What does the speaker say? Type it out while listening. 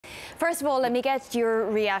First of all, let me get your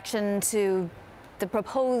reaction to the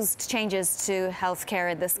proposed changes to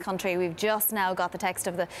healthcare in this country. We've just now got the text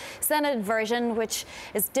of the Senate version, which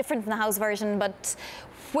is different from the House version, but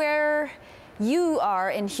where you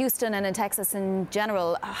are in Houston and in Texas in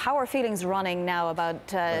general, how are feelings running now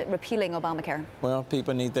about repealing Obamacare? Well,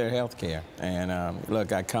 people need their health care. And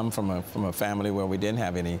look, I come from a family where we didn't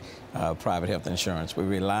have any private health insurance. We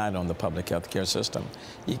relied on the public health care system.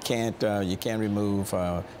 You can't remove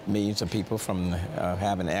millions of people from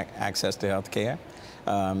having access to health care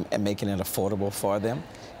and making it affordable for them.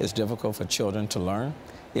 It's difficult for children to learn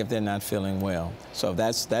if they're not feeling well. So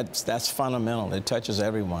that's fundamental. It touches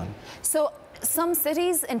everyone. So some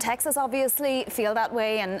cities in Texas obviously feel that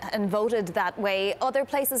way and voted that way. Other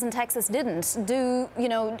places in Texas didn't.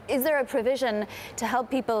 Is there a provision to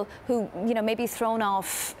help people who, may be thrown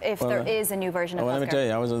off if there is a new version of healthcare? Well, let me tell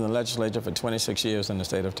you, I was in the legislature for 26 years in the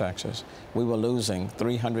state of Texas. We were losing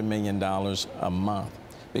 $300 million a month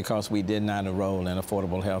because we did not enroll in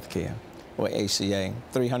affordable health care, or ACA.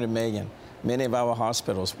 $300 million. Many of our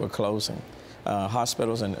hospitals were closing.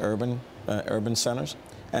 Hospitals in urban centers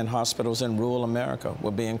and hospitals in rural America were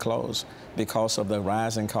being closed because of the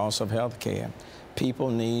rising cost of health care. People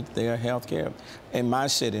need their health care. In my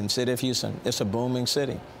city, in the city of Houston, it's a booming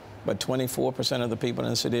city, but 24% of the people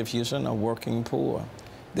in the city of Houston are working poor.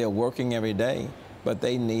 They're working every day, but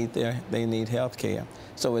they need health care.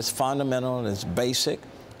 So it's fundamental, it's basic,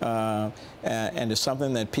 and it's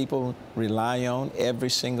something that people rely on every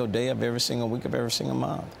single day of every single week of every single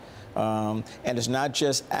month. And it's not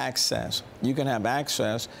just access. You can have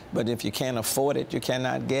access, but if you can't afford it, you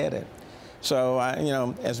cannot get it. So,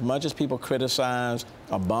 as much as people criticize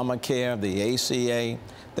Obamacare, the ACA,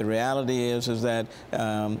 the reality is that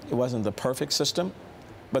it wasn't the perfect system,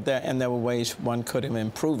 but there were ways one could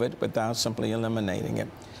improve it without simply eliminating it.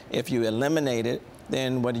 If you eliminate it,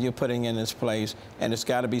 then what are you putting in its place? And it's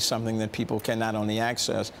got to be something that people can not only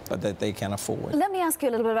access, but that they can afford. Let me ask you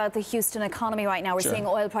a little bit about the Houston economy right now. We're Sure. seeing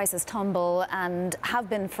oil prices tumble and have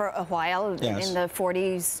been for a while, Yes. in the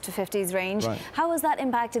 40s to 50s range. Right. How has that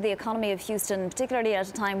impacted the economy of Houston, particularly at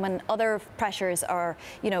a time when other pressures are,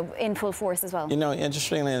 in full force as well?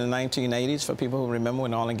 Interestingly, in the 1980s, for people who remember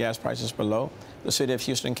when oil and gas prices were low, the city of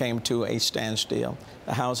Houston came to a standstill.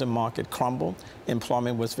 The housing market crumbled.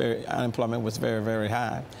 Unemployment was very, very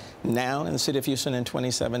high. Now, in the city of Houston in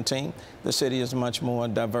 2017, the city is much more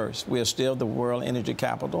diverse. We are still the world energy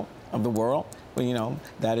capital of the world. Well,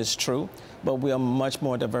 that is true, but we are much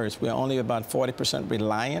more diverse. We are only about 40%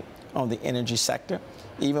 reliant on the energy sector.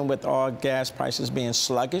 Even with oil gas prices being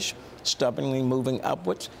sluggish, stubbornly moving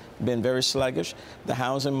upwards, been very sluggish, the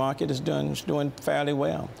housing market is doing fairly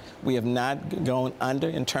well. We have not gone under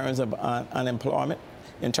in terms of unemployment.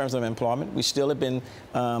 In terms of employment, we still have been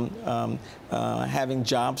having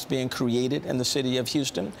jobs being created in the city of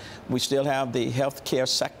Houston. We still have the healthcare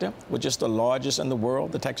sector, which is the largest in the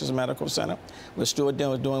world, the Texas Medical Center. We're still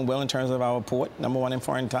doing well in terms of our port, #1 in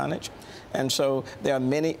foreign tonnage. And so there are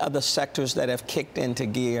many other sectors that have kicked into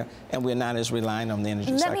gear, and we're not as reliant on the energy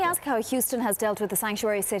sector. Let me ask how Houston has dealt with the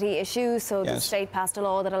sanctuary city issue. So Yes. the state passed a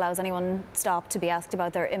law that allows anyone stopped to be asked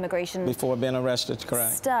about their immigration Before being arrested,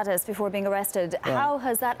 correct. status before being arrested. Right. How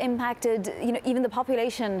has that impacted, even the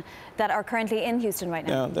population that are currently in Houston right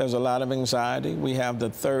now? There's a lot of anxiety. We have the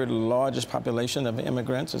third largest population of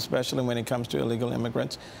immigrants, especially when it comes to illegal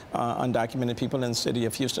immigrants, undocumented people in the city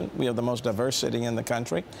of Houston. We are the most diverse city in the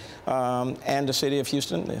country. And the city of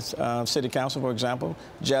Houston, City Council, for example,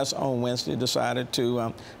 just on Wednesday decided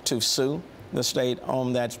to sue the state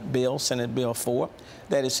on that bill, Senate Bill 4,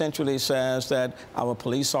 that essentially says that our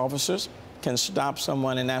police officers can stop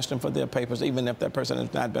someone and ask them for their papers, even if that person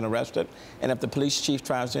has not been arrested. And if the police chief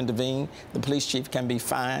tries to intervene, the police chief can be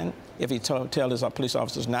fined if he tells his police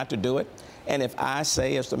officers not to do it. And if I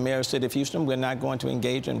say, as the mayor of the city of Houston, we're not going to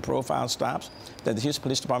engage in profile stops, that the Houston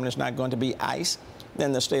Police Department is not going to be ICE,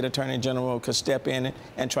 then the state attorney general could step in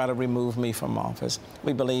and try to remove me from office.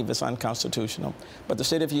 We believe it's unconstitutional. But the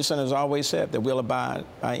city of Houston has always said that we'll abide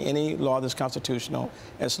by any law that's constitutional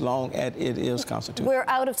as long as it is constitutional. We're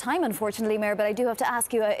out of time, unfortunately, Mayor, but I do have to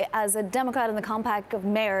ask you, as a Democrat in the compact of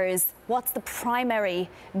mayors, what's the primary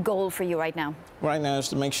goal for you right now? Right now is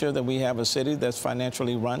to make sure that we have a city that's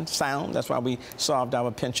financially run sound. That's why we solved our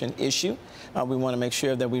pension issue. We want to make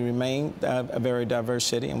sure that we remain a very diverse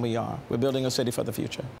city, and we are. We're building a city for the future.